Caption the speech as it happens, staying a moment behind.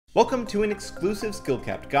Welcome to an exclusive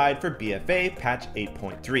skill-capped guide for BFA patch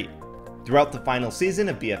 8.3. Throughout the final season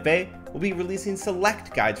of BFA, we'll be releasing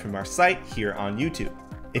select guides from our site here on YouTube.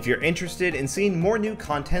 If you're interested in seeing more new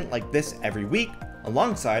content like this every week,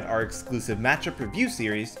 alongside our exclusive matchup review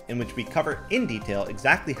series in which we cover in detail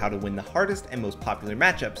exactly how to win the hardest and most popular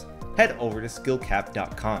matchups, head over to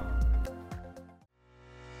skillcap.com.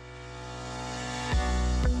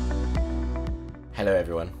 Hello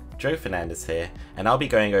everyone, Joe Fernandez here, and I'll be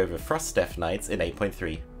going over Frost Death Knights in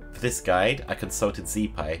 8.3. For this guide, I consulted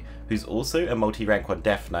Zeepai, who's also a multi-rank 1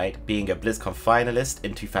 Death Knight, being a BlizzCon finalist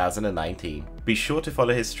in 2019. Be sure to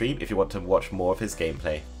follow his stream if you want to watch more of his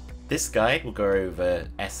gameplay. This guide will go over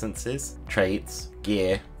essences, traits,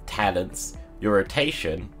 gear, talents, your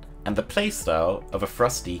rotation, and the playstyle of a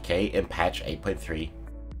Frost DK in patch 8.3.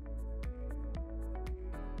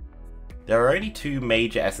 There are only two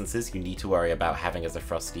major essences you need to worry about having as a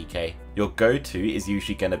Frost DK. Your go-to is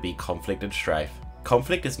usually going to be Conflict and Strife.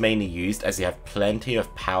 Conflict is mainly used as you have plenty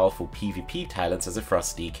of powerful PvP talents as a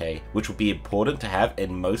Frost DK, which will be important to have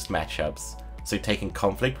in most matchups. So taking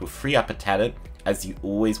Conflict will free up a talent, as you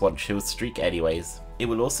always want Chill Streak anyways. It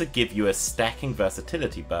will also give you a stacking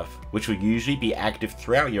versatility buff, which will usually be active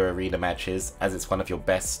throughout your arena matches as it's one of your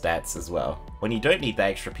best stats as well. When you don't need the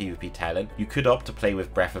extra PvP talent, you could opt to play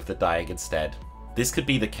with Breath of the Dying instead. This could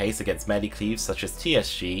be the case against melee cleaves such as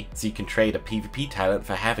TSG, so you can trade a PvP talent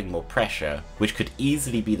for having more pressure, which could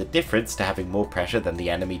easily be the difference to having more pressure than the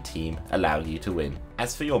enemy team, allowing you to win.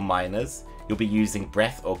 As for your minors, you'll be using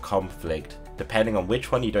Breath or Conflict, depending on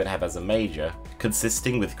which one you don't have as a major,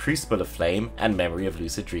 consisting with Crucible of Flame and Memory of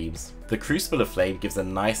Lucid Dreams. The Crucible of Flame gives a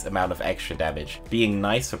nice amount of extra damage, being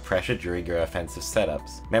nice for pressure during your offensive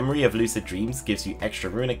setups. Memory of Lucid Dreams gives you extra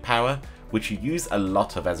runic power, which you use a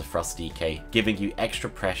lot of as a Frost DK, giving you extra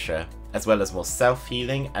pressure, as well as more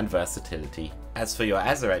self-healing and versatility. As for your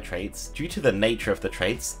Azerite traits, due to the nature of the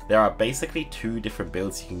traits, there are basically two different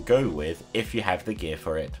builds you can go with if you have the gear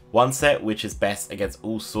for it. One set which is best against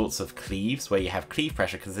all sorts of cleaves where you have cleave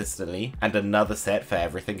pressure consistently, and another set for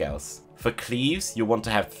everything else. For cleaves, you'll want to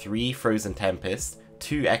have 3 Frozen Tempest,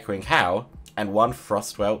 2 Echoing Howl, and 1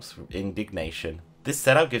 Frostwhelp's Indignation. This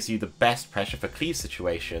setup gives you the best pressure for cleave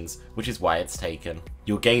situations, which is why it's taken.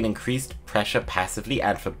 You'll gain increased pressure passively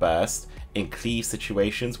and for burst in cleave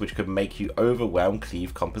situations, which could make you overwhelm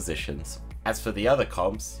cleave compositions. As for the other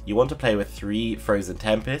comps, you want to play with 3 Frozen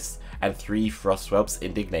Tempests and 3 Frostwhelp's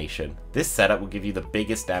Indignation. This setup will give you the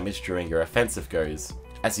biggest damage during your offensive goes,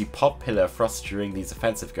 as you pop Pillar of Frost during these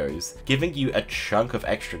offensive goes, giving you a chunk of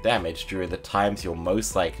extra damage during the times you're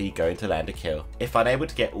most likely going to land a kill. If unable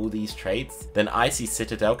to get all these traits, then Icy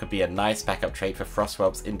Citadel could be a nice backup trait for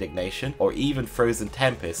Frostwhelp's Indignation, or even Frozen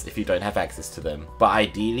Tempest if you don't have access to them. But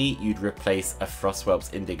ideally, you'd replace a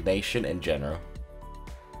Frostwhelp's Indignation in general.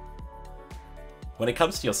 When it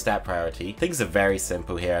comes to your stat priority, things are very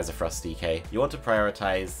simple here as a Frost DK. You want to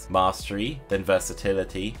prioritize Mastery, then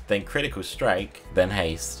Versatility, then Critical Strike, then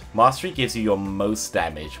Haste. Mastery gives you your most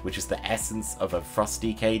damage, which is the essence of a Frost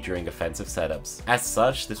DK during offensive setups. As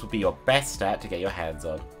such, this will be your best stat to get your hands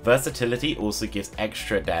on. Versatility also gives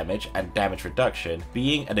extra damage and damage reduction,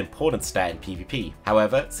 being an important stat in PvP.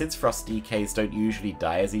 However, since Frost DKs don't usually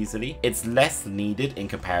die as easily, it's less needed in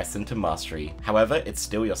comparison to Mastery. However, it's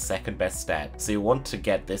still your second best stat, so you want to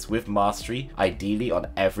get this with Mastery, ideally on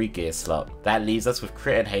every gear slot. That leaves us with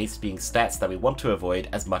Crit and Haste being stats that we want to avoid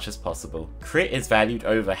as much as possible. Crit is valued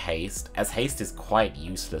over Haste, as Haste is quite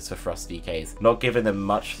useless for Frost DKs, not giving them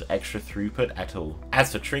much extra throughput at all.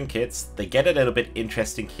 As for trinkets, they get a little bit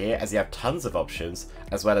interesting here as you have tons of options,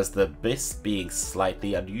 as well as the Abyss being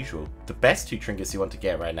slightly unusual. The best 2 trinkets you want to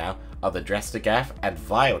get right now are the Drestagath and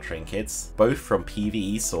Vile trinkets, both from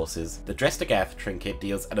PvE sources. The Drestagath trinket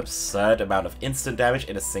deals an absurd amount of instant damage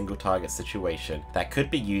in a single target situation that could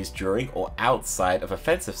be used during or outside of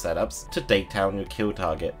offensive setups to take down your kill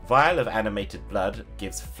target. Vial of Animated Blood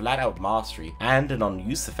gives flat out mastery and an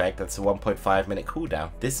on-use effect that's a 1.5 minute cooldown.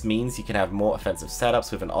 This means you can have more offensive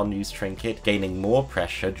setups with an on-use trinket, gaining more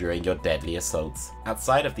pressure during your deadly assaults.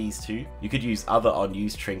 Outside of these two, you could use other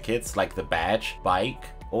on-use trinkets like the Badge, Bike,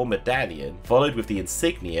 or Medallion, followed with the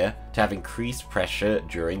Insignia to have increased pressure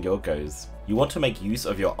during your goes. You want to make use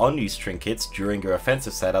of your on-use trinkets during your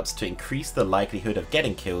offensive setups to increase the likelihood of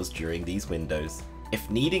getting kills during these windows. If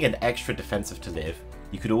needing an extra defensive to live,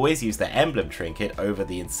 you could always use the Emblem trinket over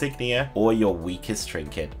the Insignia or your weakest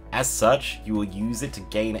trinket. As such, you will use it to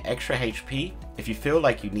gain extra HP if you feel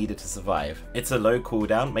like you need it to survive. It's a low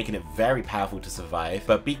cooldown, making it very powerful to survive,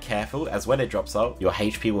 but be careful as when it drops out, your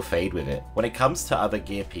HP will fade with it. When it comes to other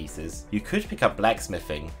gear pieces, you could pick up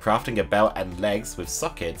blacksmithing, crafting a belt and legs with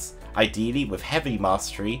sockets, ideally with heavy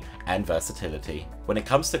mastery and versatility. When it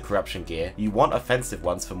comes to corruption gear, you want offensive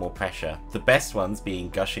ones for more pressure, the best ones being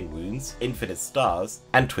Gushing Wounds, Infinite Stars,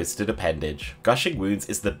 and Twisted Appendage. Gushing Wounds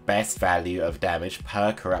is the best value of damage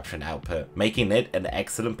per corruption output, making it an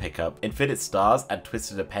excellent pickup. Infinite Stars and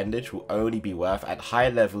Twisted Appendage will only be worth at high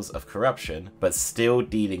levels of corruption, but still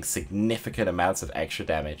dealing significant amounts of extra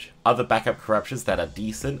damage. Other backup corruptions that are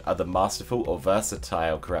decent are the Masterful or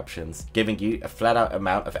Versatile corruptions, giving you a flat out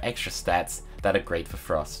amount of extra stats that are great for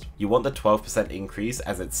Frost. You want the 12% increase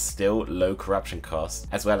as it's still low corruption cost,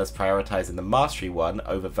 as well as prioritizing the Mastery one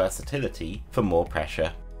over Versatility for more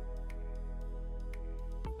pressure.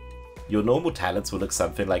 Your normal talents will look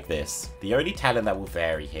something like this. The only talent that will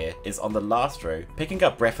vary here is on the last row, picking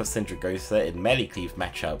up Breath of Sindragosa in melee cleave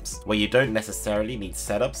matchups, where you don't necessarily need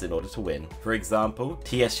setups in order to win. For example,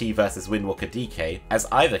 TSG vs Windwalker DK, as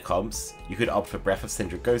either comps, you could opt for Breath of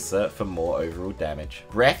Sindragosa for more overall damage.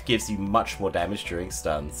 Breath gives you much more damage during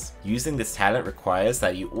stuns. Using this talent requires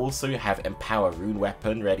that you also have Empower Rune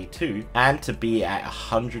Weapon ready too, and to be at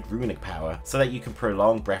 100 runic power, so that you can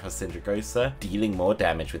prolong Breath of Sindragosa, dealing more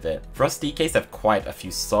damage with it. Frost DKs have quite a few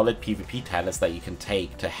solid PvP talents that you can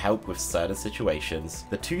take to help with certain situations.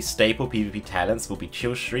 The two staple PvP talents will be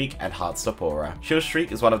Chill Streak and Heartstop Aura. Chill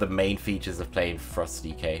Streak is one of the main features of playing Frost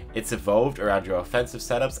DK. It's evolved around your offensive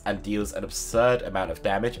setups and deals an absurd amount of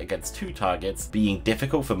damage against two targets, being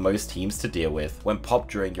difficult for most teams to deal with. When popped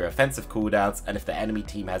during your offensive cooldowns, and if the enemy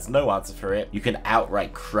team has no answer for it, you can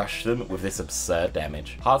outright crush them with this absurd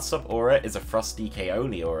damage. Heartstop Aura is a Frost DK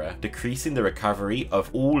only aura, decreasing the recovery of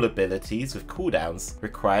all abilities with cooldowns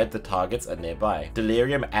required the targets are nearby.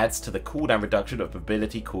 Delirium adds to the cooldown reduction of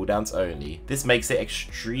mobility cooldowns only. This makes it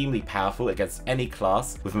extremely powerful against any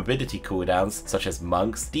class with mobility cooldowns such as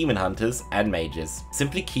monks, demon hunters, and mages.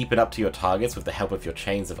 Simply keeping up to your targets with the help of your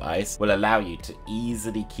chains of ice will allow you to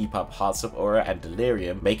easily keep up Heartstop Aura and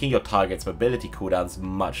Delirium, making your targets' mobility cooldowns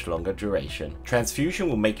much longer duration. Transfusion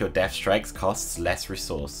will make your death strikes costs less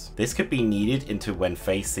resource. This could be needed into when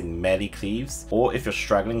facing melee cleaves, or if you're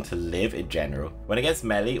struggling to live in general. When against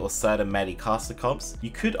melee or certain melee caster comps,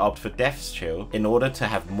 you could opt for Death's Chill in order to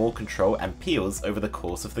have more control and peels over the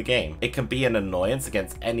course of the game. It can be an annoyance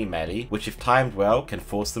against any melee, which if timed well can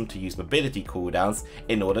force them to use mobility cooldowns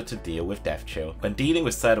in order to deal with Death Chill. When dealing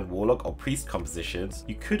with certain Warlock or Priest compositions,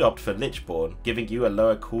 you could opt for Lichborn, giving you a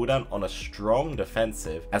lower cooldown on a strong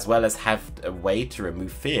defensive, as well as have a way to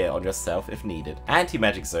remove fear on yourself if needed.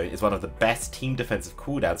 Anti-Magic Zone is one of the best team defensive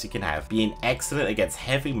cooldowns you can have, being excellent against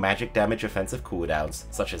heavy magic damage offensive cooldowns,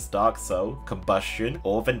 such as Dark Soul, Combustion,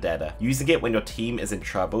 or Vendetta. Using it when your team is in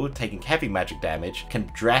trouble, taking heavy magic damage,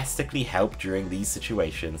 can drastically help during these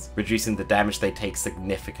situations, reducing the damage they take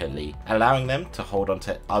significantly, allowing them to hold on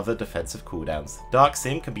to other defensive cooldowns. Dark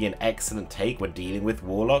Sim can be an excellent take when dealing with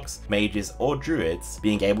Warlocks, Mages, or Druids,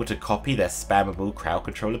 being able to copy their spammable crowd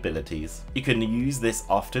control abilities. You can use this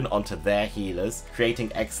often onto their healers,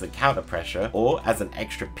 creating excellent counter pressure, or as an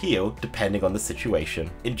extra peel depending on the situation.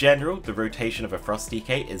 In general, the rotation of a Frost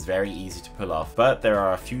DK is very easy to pull off, but there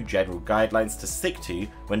are a few general guidelines to stick to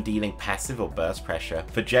when dealing passive or burst pressure.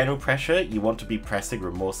 For general pressure, you want to be pressing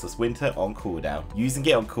Remorseless Winter on cooldown. Using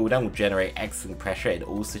it on cooldown will generate excellent pressure in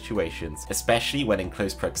all situations, especially when in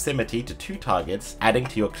close proximity to two targets, adding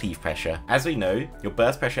to your cleave pressure. As we know, your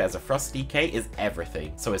burst pressure as a Frost DK is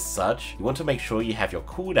everything, so as such, you want to make sure you have your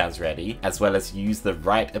cooldowns ready, as well as use the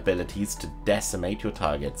right abilities to decimate your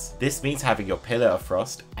targets. This means having your Pillar of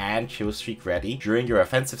Frost and Chill Streak ready during your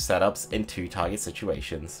offensive setups in two target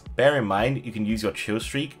situations. Bear in mind, you can use your Chill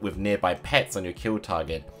Streak with nearby pets on your kill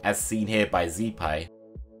target, as seen here by Zepai.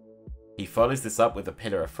 He follows this up with a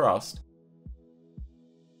Pillar of Frost,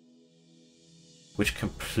 which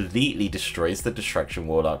completely destroys the Destruction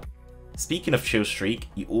Warlock. Speaking of Chill Streak,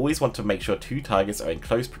 you always want to make sure two targets are in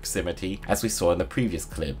close proximity, as we saw in the previous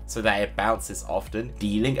clip, so that it bounces often,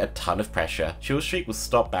 dealing a ton of pressure. Chill Streak will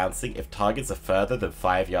stop bouncing if targets are further than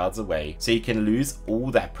 5 yards away, so you can lose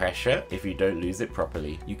all that pressure if you don't lose it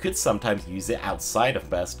properly. You could sometimes use it outside of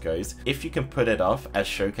burst goes if you can put it off as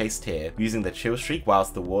showcased here, using the Chill Streak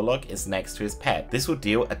whilst the Warlock is next to his pet. This will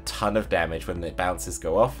deal a ton of damage when the bounces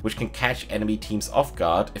go off, which can catch enemy teams off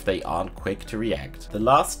guard if they aren't quick to react. The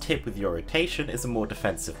last tip with your rotation is a more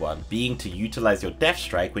defensive one, being to utilize your Death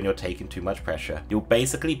Strike when you're taking too much pressure. You'll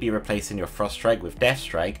basically be replacing your Frost Strike with Death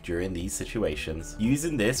Strike during these situations.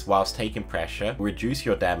 Using this whilst taking pressure will reduce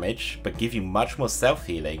your damage, but give you much more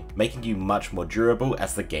self-healing, making you much more durable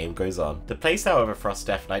as the game goes on. The playstyle of a Frost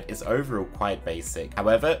Death Knight is overall quite basic.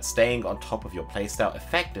 However, staying on top of your playstyle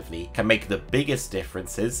effectively can make the biggest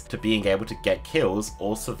differences to being able to get kills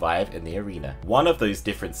or survive in the arena. One of those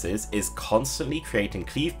differences is constantly creating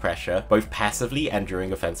cleave pressure pressure, both passively and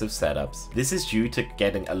during offensive setups. This is due to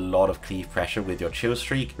getting a lot of cleave pressure with your Chill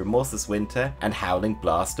Streak, Remorseless Winter, and Howling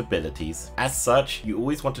Blast abilities. As such, you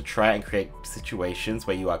always want to try and create situations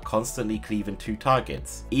where you are constantly cleaving 2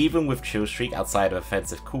 targets. Even with Chill Streak outside of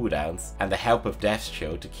offensive cooldowns, and the help of Death's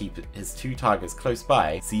Chill to keep his 2 targets close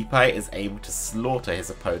by, Zeepai is able to slaughter his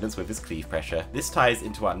opponents with his cleave pressure. This ties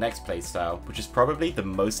into our next playstyle, which is probably the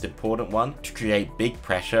most important one to create big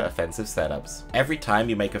pressure offensive setups. Every time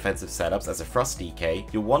you make offensive setups as a Frost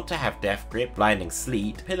DK, you'll want to have Death Grip, Blinding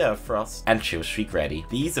Sleet, Pillar of Frost, and Chill Streak ready.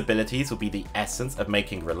 These abilities will be the essence of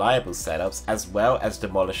making reliable setups, as well as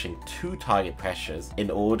demolishing 2 target pressures in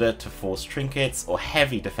order to force trinkets or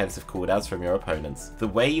heavy defensive cooldowns from your opponents. The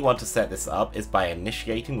way you want to set this up is by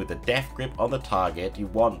initiating with the Death Grip on the target you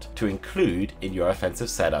want to include in your offensive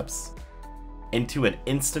setups, into an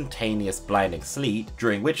instantaneous Blinding Sleet,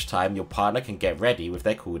 during which time your partner can get ready with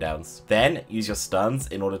their cooldowns. Then use your stuns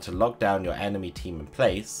in order to lock down your enemy team in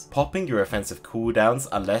place, popping your offensive cooldowns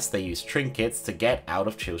unless they use trinkets to get out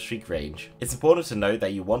of Chill Streak range. It's important to note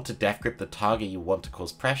that you want to Death Grip the target you want to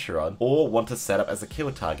cause pressure on, or want to set up as a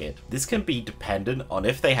kill target. This can be dependent on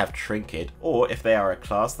if they have trinket, or if they are a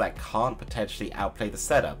class that can't potentially outplay the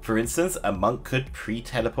setup. For instance, a monk could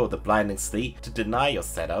pre-teleport the Blinding Sleet to deny your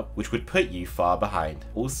setup, which would put you far behind.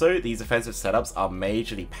 Also, these offensive setups are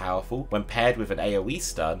majorly powerful when paired with an AoE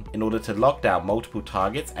stun in order to lock down multiple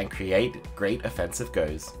targets and create great offensive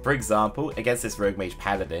goes. For example, against this Rogue Mage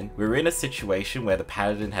Paladin, we're in a situation where the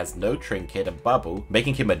Paladin has no trinket and bubble,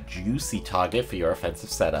 making him a juicy target for your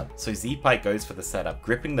offensive setup. So Zeepai goes for the setup,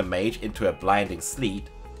 gripping the mage into a Blinding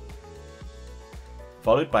Sleet,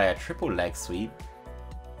 followed by a triple leg sweep,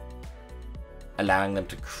 allowing them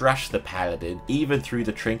to crush the Paladin even through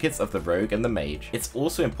the trinkets of the Rogue and the Mage. It's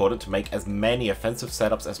also important to make as many offensive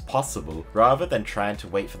setups as possible rather than trying to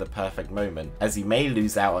wait for the perfect moment, as you may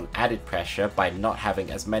lose out on added pressure by not having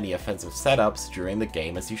as many offensive setups during the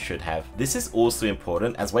game as you should have. This is also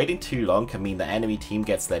important as waiting too long can mean the enemy team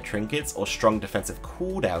gets their trinkets or strong defensive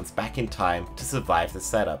cooldowns back in time to survive the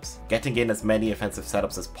setups. Getting in as many offensive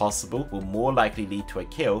setups as possible will more likely lead to a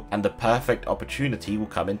kill, and the perfect opportunity will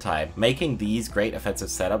come in time. Making these great offensive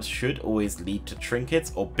setups should always lead to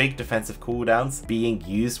trinkets or big defensive cooldowns being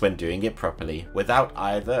used when doing it properly. Without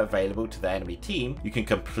either available to the enemy team, you can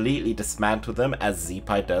completely dismantle them as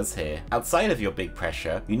Zeepai does here. Outside of your big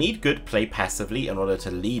pressure, you need good play passively in order to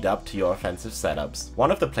lead up to your offensive setups.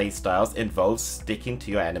 One of the playstyles involves sticking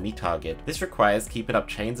to your enemy target. This requires keeping up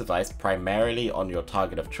chains of ice primarily on your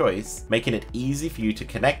target of choice, making it easy for you to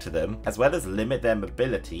connect to them, as well as limit their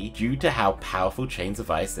mobility due to how powerful chains of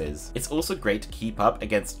ice is. It's also great to keep up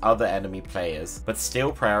against other enemy players, but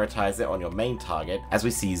still prioritize it on your main target, as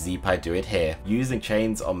we see Zeepai do it here, using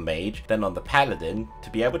chains on Mage, then on the Paladin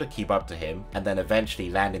to be able to keep up to him, and then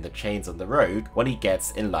eventually landing the chains on the Rogue when he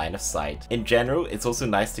gets in line of sight. In general, it's also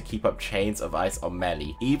nice to keep up chains of ice on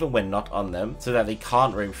melee, even when not on them, so that they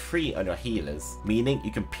can't roam free on your healers, meaning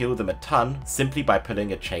you can peel them a ton simply by putting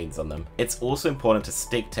your chains on them. It's also important to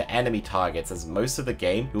stick to enemy targets, as most of the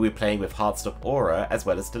game you'll be playing with Heartstop Aura as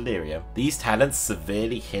well as Delirium. These talents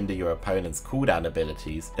severely hinder your opponent's cooldown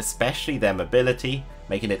abilities, especially their mobility,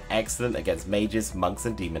 making it excellent against mages, monks,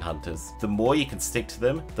 and demon hunters. The more you can stick to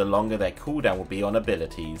them, the longer their cooldown will be on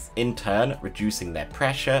abilities, in turn reducing their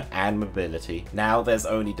pressure and mobility. Now there's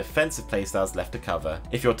only defensive playstyles left to cover.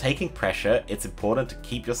 If you're taking pressure, it's important to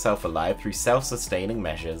keep yourself alive through self-sustaining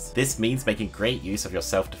measures. This means making great use of your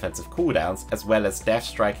self-defensive cooldowns, as well as death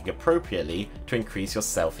striking appropriately to increase your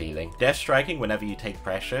self-healing. Death striking whenever you take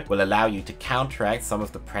pressure will allow you to counteract some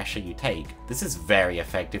of the pressure you take. This is very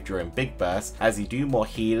effective during big bursts, as you do more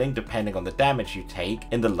healing depending on the damage you take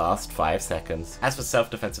in the last 5 seconds. As for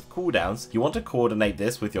self-defensive cooldowns, you want to coordinate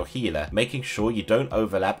this with your healer, making sure you don't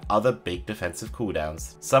overlap other big defensive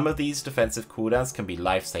cooldowns. Some of these defensive cooldowns can be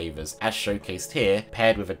lifesavers, as showcased here,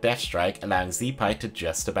 paired with a death strike allowing Zeepai to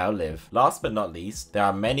just about live. Last but not least, there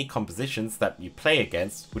are many compositions that you play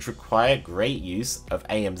against which require great use of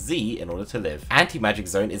AMZ in order to live. Anti-Magic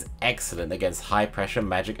Zone is excellent against high pressure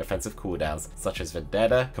magic offensive cooldowns such as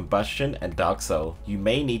Vendetta, Combustion, and Dark Soul. You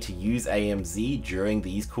may need to use AMZ during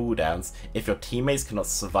these cooldowns if your teammates cannot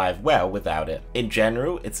survive well without it. In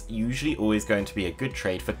general, it's usually always going to be a good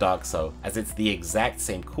trade for Dark Soul, as it's the exact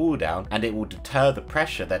same cooldown and it will deter the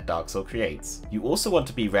pressure that Dark Soul creates. You also want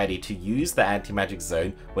to be ready to use the Anti-Magic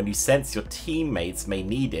Zone when you sense your teammates may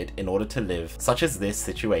need it in order to live, such as this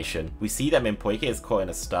situation. We see that Minpoike is caught in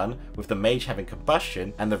a stun, with the Mage having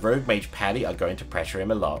Combustion, and the Rogue Mage Pally are going to pressure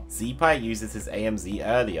him a lot. Zeepai uses his AMZ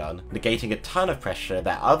early on, negating a ton of pressure pressure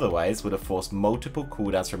that otherwise would have forced multiple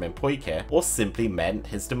cooldowns from Empoike or simply meant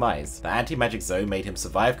his demise. The anti-magic zone made him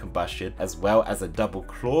survive combustion, as well as a double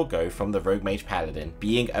claw go from the Rogue Mage Paladin,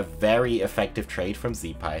 being a very effective trade from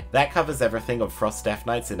Zeepai. That covers everything on Frost Death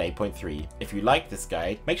Knights in 8.3. If you like this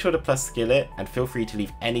guide, make sure to plus skill it and feel free to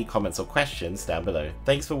leave any comments or questions down below.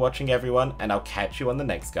 Thanks for watching everyone, and I'll catch you on the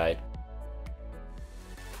next guide.